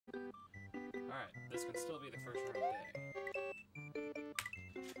Alright, this can still be the first run of the day.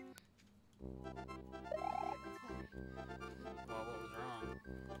 Well, what was wrong?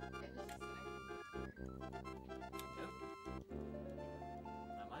 Yep.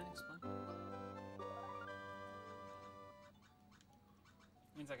 I might explain.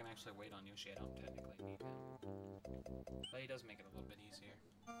 Means I can actually wait on Yoshi. I don't technically need him. But he does make it a little bit easier.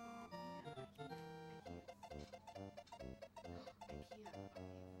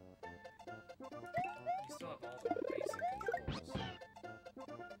 You still have all the basic controls.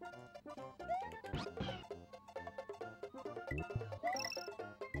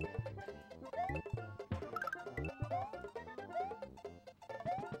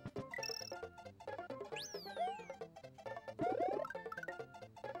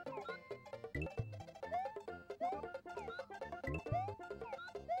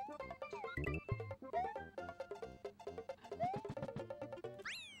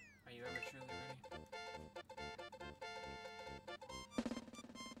 Are you ever truly ready?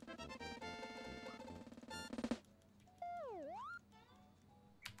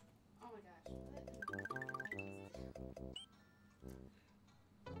 Oh my gosh.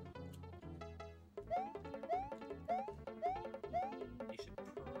 You should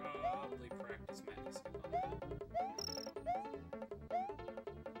probably practice max skip on that.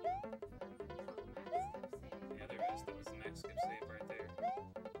 Yeah, there is. That was the max skip save right there.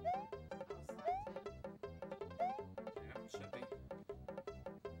 Yeah, it should be.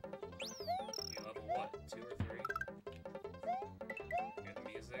 You level what? 2 or 3? Hear the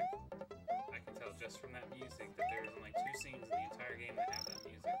music? I can tell just from that music that there's only 2 scenes in the entire game that have that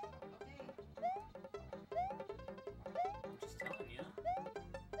music. I'm just telling you.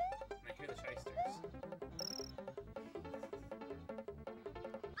 And I hear the shysters.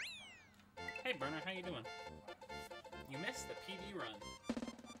 Hey Burner, how you doing? You missed the PB run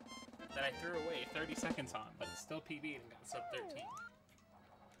that I threw away 30 seconds on, but it's still PB'd and got sub 13.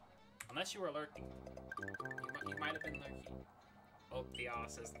 Unless you were lurking. You might have been lurking. Oh, the owl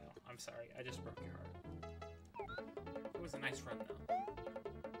says no. I'm sorry, I just broke your heart. It was a nice run though.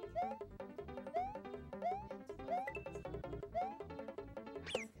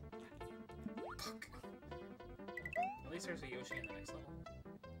 At least there's a Yoshi in the next level.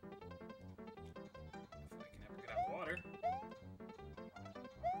 Hopefully I can never get out of the water.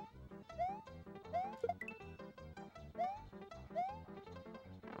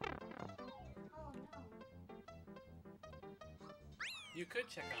 You could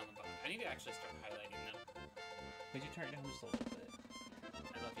check it on the bottom. I need to actually start highlighting them. Could you turn it down just a little bit?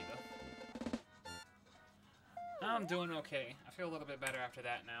 I love you though. I'm doing okay. I feel a little bit better after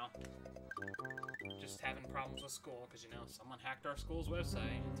that now. Just having problems with school, because, you know, someone hacked our school's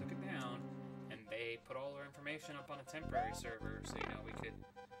website and took it down, and they put all our information up on a temporary server, so, you know, we could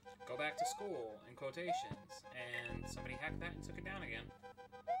go back to school, in quotations, and somebody hacked that and took it down again.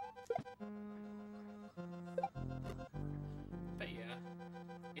 But yeah,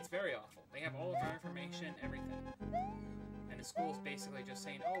 it's very awful. They have all of our information, everything. And the school's basically just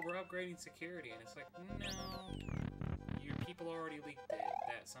saying, oh, we're upgrading security, and it's like, no, your people already leaked it,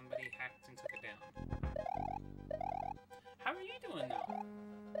 that somebody hacked and took it down. How are you doing though?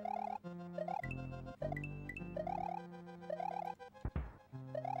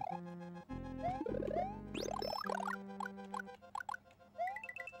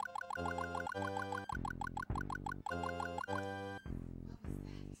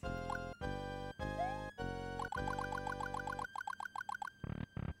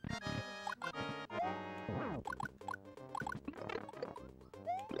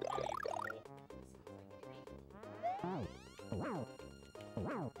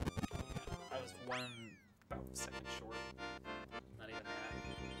 I was about a second short. Not even that.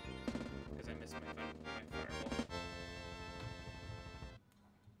 Because I missed my fireball.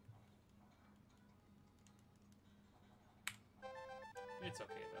 It's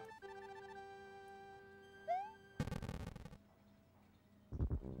okay though.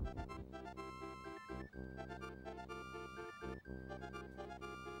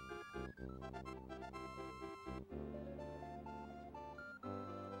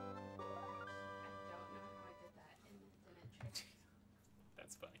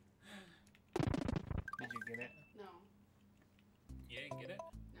 That's funny. Did you get it? No. You didn't get it?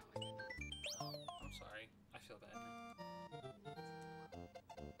 No, I didn't. Oh, I'm sorry. I feel bad now.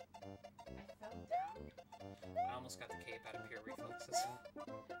 I fell down. I almost got the cape out of pure reflexes. I fell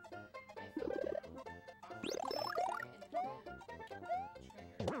down off the side and then triggered. You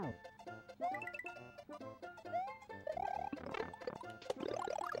know how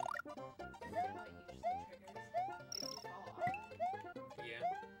it usually triggers if you fall off of it? Yeah. Yeah,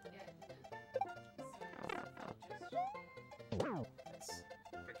 it didn't. That's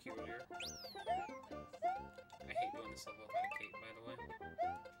peculiar. I hate doing this level without a cape, by the way.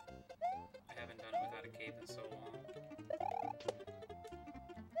 I haven't done it without a cape in so long.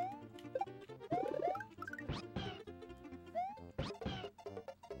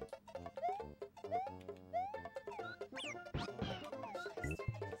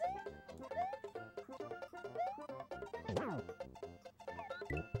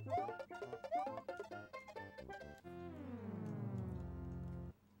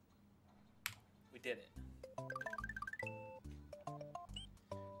 We did it.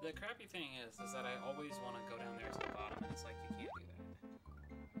 The crappy thing is that I always want to go down there to the bottom, and it's like, you can't do that.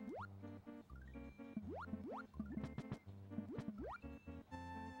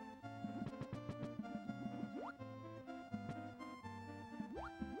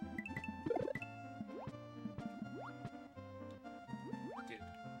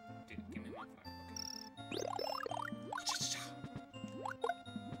 Dude, give me one fire. Okay.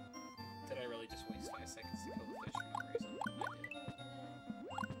 Did I really just waste 5 seconds to kill the fish for no reason? I did.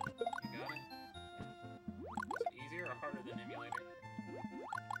 You got it? Was it easier or harder than emulator?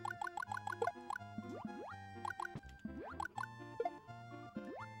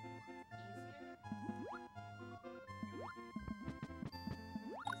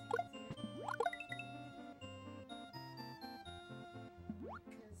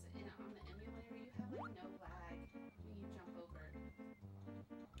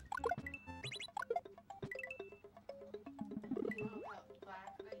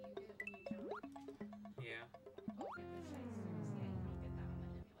 Yeah.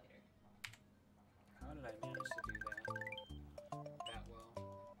 How did I manage to do that well?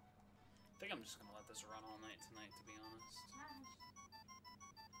 I think I'm just gonna let this run all night tonight, to be honest.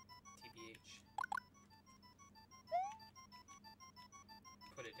 TBH.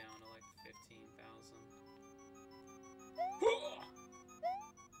 Put it down to like 15,000.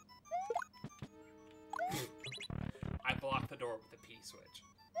 I blocked the door with the P switch.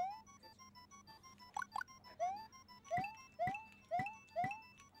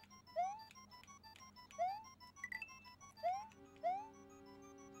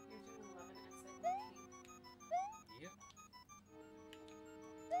 Yep.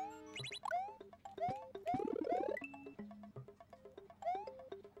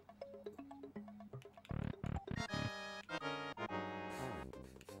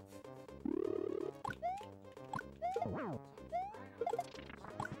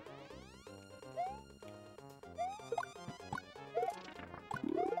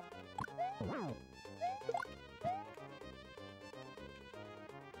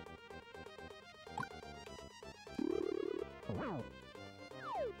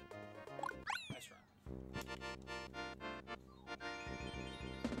 Nice run.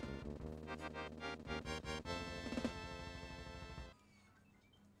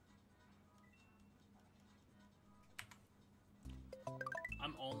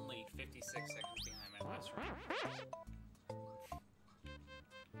 I'm only 56 seconds behind my last run.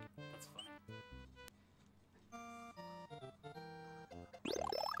 That's funny.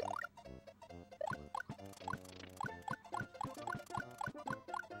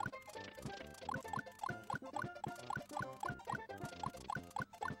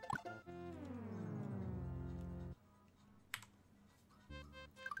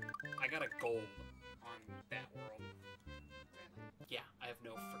 I got a gold on that world. Yeah, I have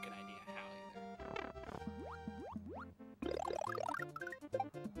no freaking idea how either.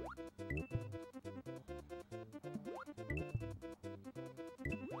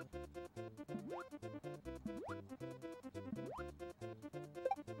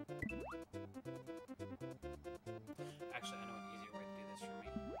 Actually, I know an easier way to do this for me.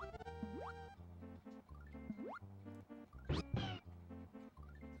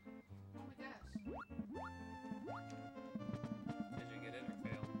 Oh my gosh. Did you get it or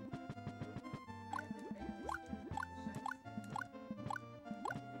fail?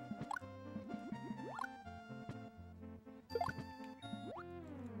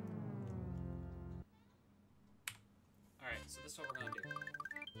 Alright, so this is what we're gonna do.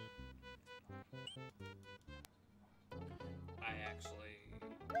 I actually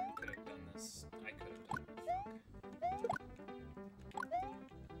could have done this. I could have done this.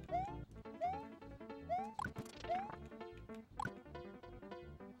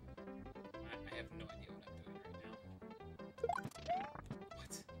 I have no idea what I'm doing right now.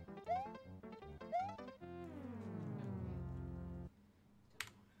 What?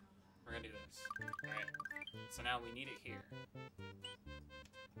 We're gonna do this. Alright. So now we need it here.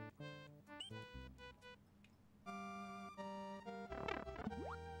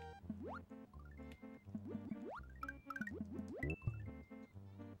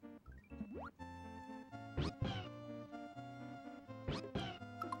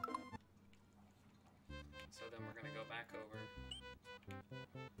 over.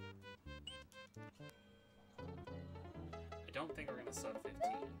 I don't think we're gonna sub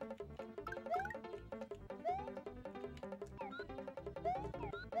 15.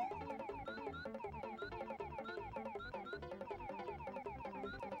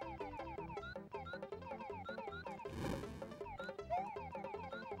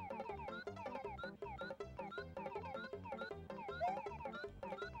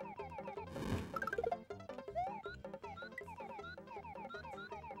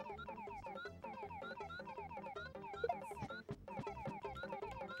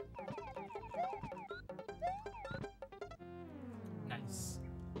 Nice.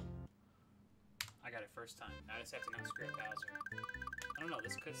 I got it first time. Now I just have to not screw up Bowser. I don't know,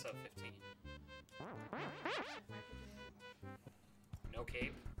 this could sub 15. No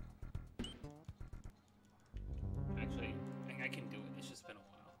cape? Actually, I think I can do it. It's just been a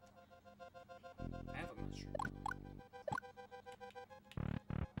while. I have a mushroom.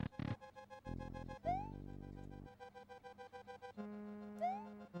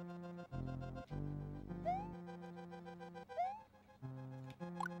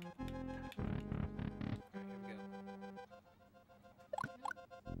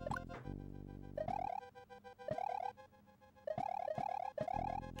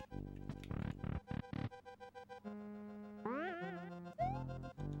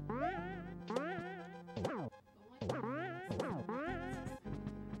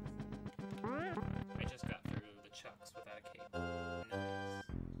 I just got through the chucks without a cape. Nice.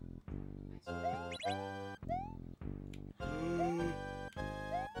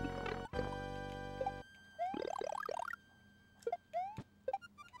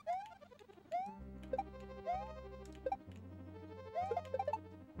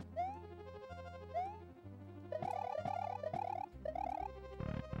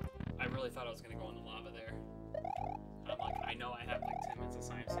 I really thought I was gonna go in the lava there. I'm like, I know I have like 10 minutes of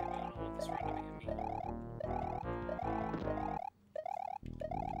science save, but I don't want this run to be a mean.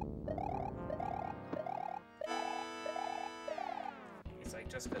 It's like,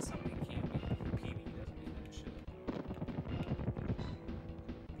 just because something can't be PB doesn't mean that it should.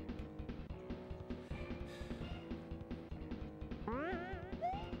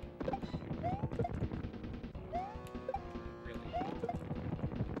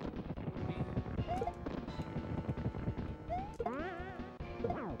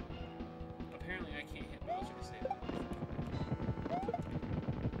 Apparently I can't hit Bowser to save it.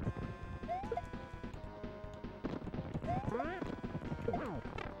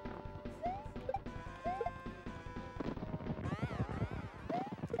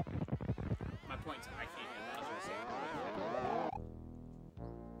 My point's I can't hit Bowser to save it.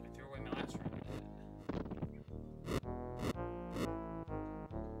 I threw away my last run.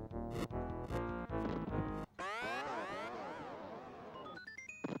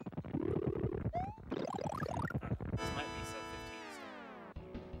 This might be sub 15 still.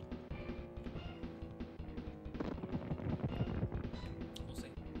 We'll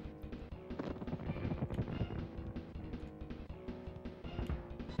see.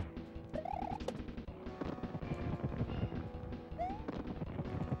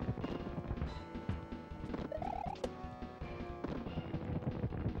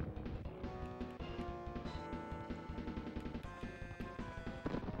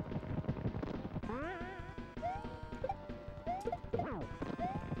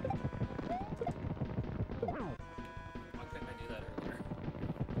 Why couldn't I do that earlier?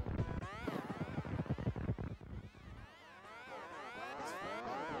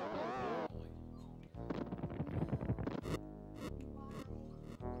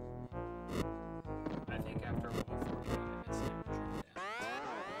 I think after level 40, it's time to trim it down.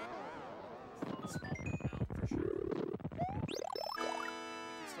 A smaller amount for sure. We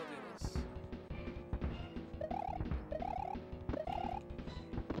can still do this.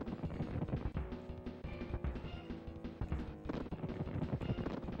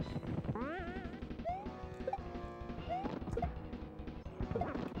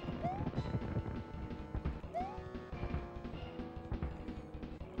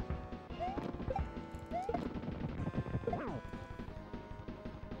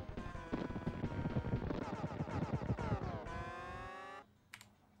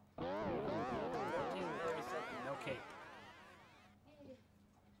 No cape.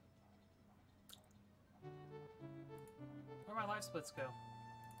 Where'd my life splits go?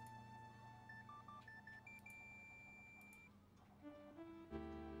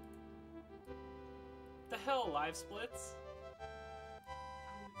 The hell, live splits?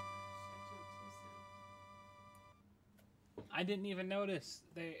 I didn't even notice.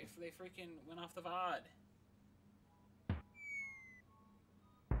 They freaking went off the VOD.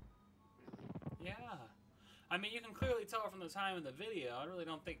 I mean, you can clearly tell from the time in the video. I really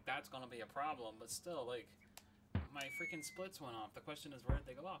don't think that's going to be a problem, but still, like, my freaking splits went off. The question is, where did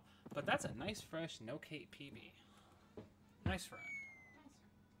they go off? But that's a nice, fresh, no-Kate PB. Nice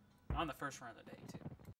run. On the first run of the day, too.